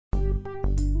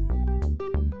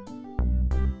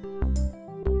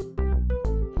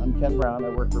Ken Brown. I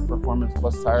work for Performance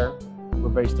Plus Tire. We're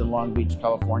based in Long Beach,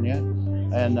 California,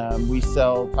 and we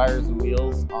sell tires and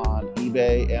wheels on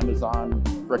eBay, Amazon,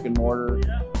 brick and mortar,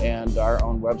 and our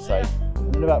own website.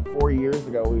 And then about 4 years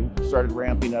ago, we started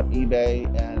ramping up eBay,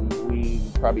 and we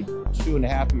probably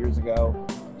 2.5 years ago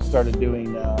started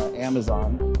doing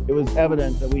Amazon. It was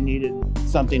evident that we needed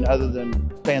something other than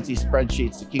fancy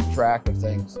spreadsheets to keep track of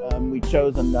things. We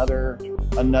chose another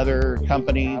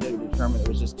company to determine it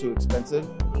was just too expensive.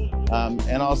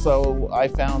 And also I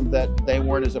found that they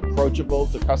weren't as approachable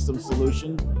to custom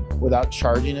solutions without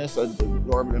charging us an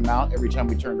exorbitant amount every time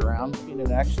we turned around.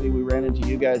 And actually we ran into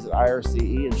you guys at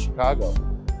IRCE in Chicago.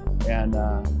 And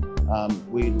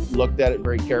we looked at it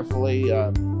very carefully.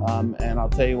 And I'll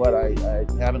tell you what, I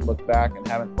haven't looked back and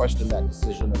haven't questioned that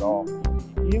decision at all.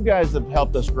 You guys have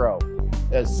helped us grow,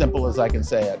 as simple as I can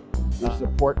say it. Your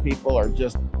support people are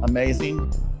just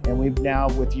amazing. And we've now,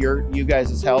 with you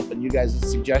guys' help and you guys'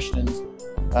 suggestions,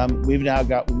 we've now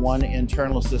got one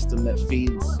internal system that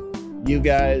feeds you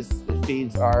guys, it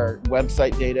feeds our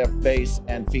website database,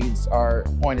 and feeds our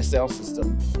point of sale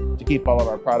system to keep all of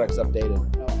our products updated.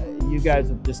 You guys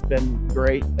have just been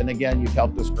great, and again, you've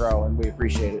helped us grow, and we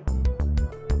appreciate it.